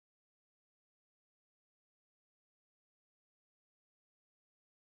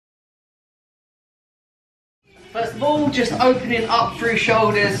First of all, just opening up through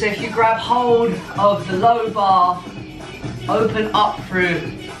shoulders. So if you grab hold of the low bar, open up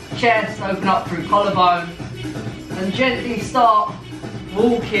through chest, open up through collarbone, and gently start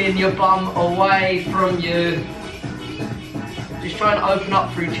walking your bum away from you. Just trying to open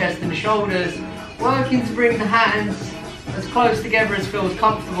up through chest and shoulders, working to bring the hands as close together as feels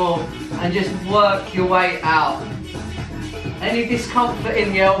comfortable, and just work your way out. Any discomfort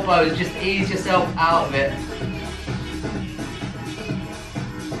in the elbows, just ease yourself out of it.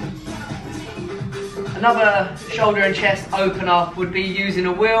 Another shoulder and chest opener would be using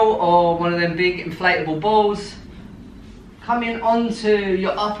a wheel or one of them big inflatable balls. Coming onto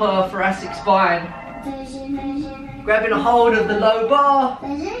your upper thoracic spine, grabbing a hold of the low bar,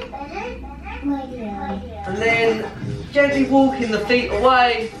 and then gently walking the feet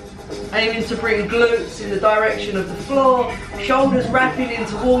away, aiming to bring glutes in the direction of the floor, shoulders wrapping in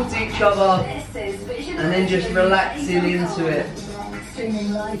towards each other, and then just relaxing into it.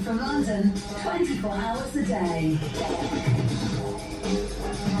 Streaming live from London, 24 hours a day.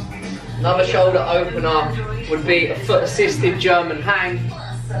 Another shoulder opener would be a foot assisted German hang.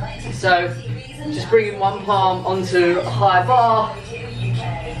 So just bringing one palm onto a high bar,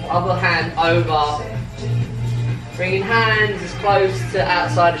 other hand over, bringing hands as close to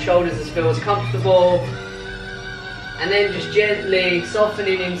outside the shoulders as feels comfortable, and then just gently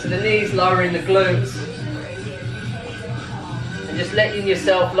softening into the knees, lowering the glutes, and just letting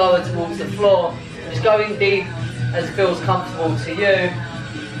yourself lower towards the floor, just going deep as it feels comfortable to you.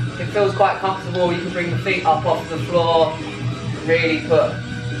 If it feels quite comfortable, you can bring the feet up off the floor, really put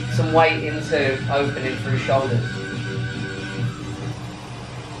some weight into opening through shoulders.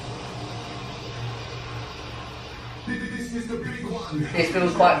 This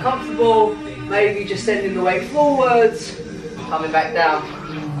feels quite comfortable, maybe just sending the weight forwards, coming back down.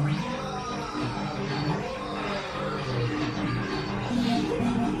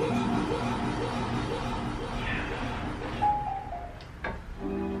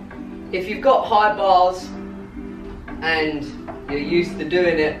 If you've got high bars and you're used to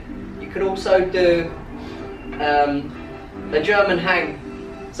doing it, you could also do a German hang.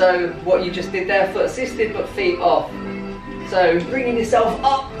 So what you just did there, foot assisted but feet off. So bringing yourself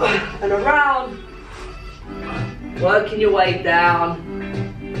up and around, working your way down,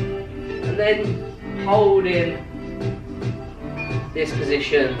 and then holding this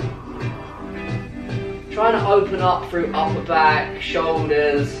position. Trying to open up through upper back,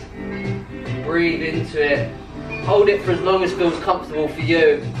 shoulders, breathe into it. Hold it for as long as feels comfortable for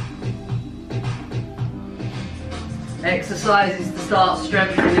you. Exercises to start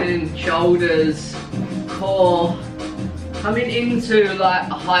strengthening shoulders, core, coming into like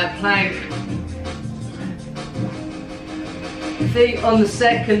a high plank. Feet on the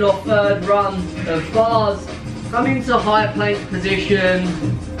second or third run of bars, come into high plank position,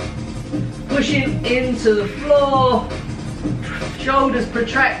 pushing into the floor, shoulders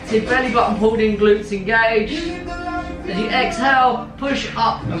protracted, belly button pulled in, glutes engaged. As you exhale, push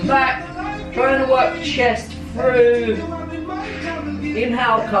up and back, trying to work chest through.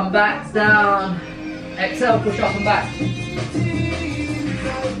 Inhale, come back down. Exhale, push up and back.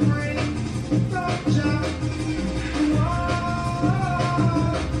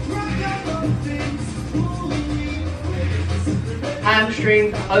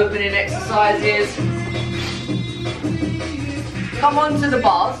 Hamstring opening exercises. Come onto the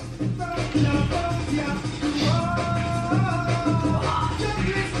bars.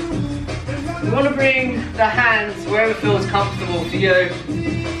 You want to bring the hands wherever feels comfortable for you.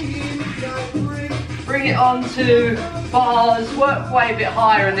 Bring it onto bars, work way a bit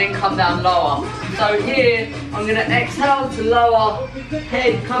higher and then come down lower. So here, I'm going to exhale to lower,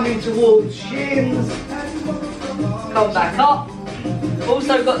 head coming towards shins, come back up.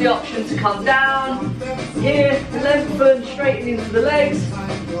 Also got the option to come down. Here, lengthen, straighten into the legs,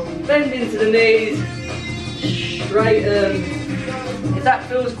 bend into the knees, straighten. If that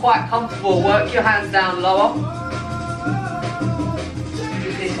feels quite comfortable, work your hands down lower.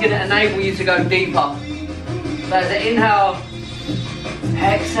 This is going to enable you to go deeper. So as an inhale,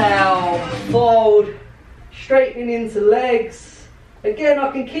 exhale, fold, straightening into legs. Again,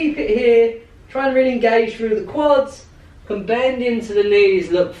 I can keep it here, try and really engage through the quads. Can bend into the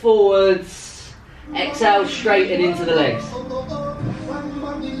knees, look forwards, exhale, straighten into the legs.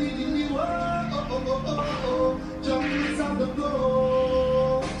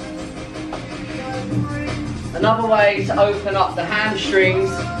 Another way to open up the hamstrings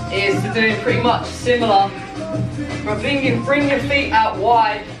is to do pretty much similar. But bring your feet out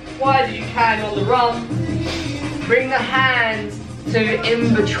wide as you can on the run. Bring the hands to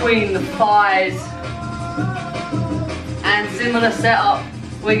in between the thighs. And similar setup,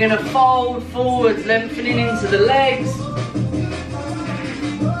 we're going to fold forward, lengthening into the legs.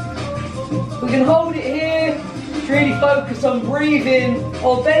 We can hold it here, really focus on breathing,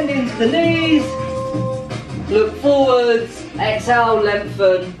 or bend into the knees. Look forwards, exhale,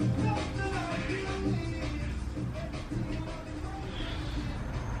 lengthen.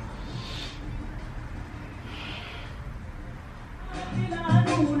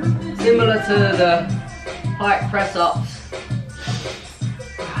 Similar to the pike press ups.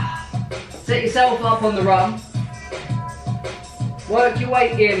 Set yourself up on the run. Work your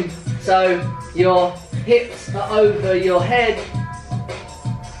weight in so your hips are over your head.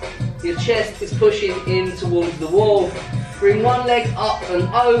 Your chest is pushing in towards the wall. Bring one leg up and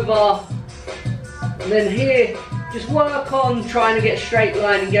over. And then here, just work on trying to get a straight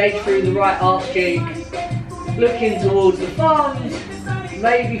line, engage through the right arse cheek. Looking towards the thumbs.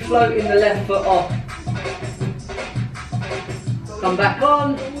 Maybe floating the left foot off. Come back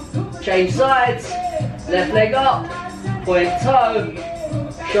on, change sides, left leg up, point toe,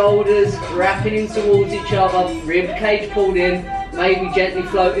 shoulders wrapping in towards each other, rib cage pulled in, maybe gently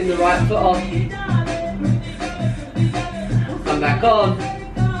floating the right foot off. Come back on,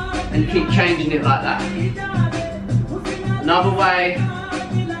 and keep changing it like that. Another way,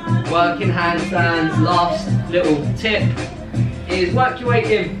 working handstands, last little tip, is work your weight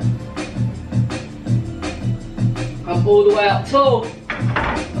in. Come all the way up tall.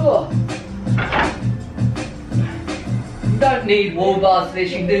 Oh. You don't need wall bars for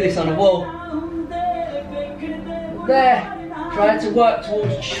this, you can do this on a wall. There, try to work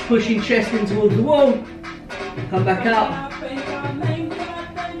towards pushing chest in towards the wall. Come back up.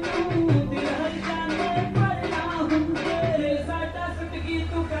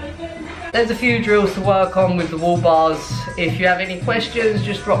 There's a few drills to work on with the wall bars. If you have any questions,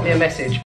 just drop me a message.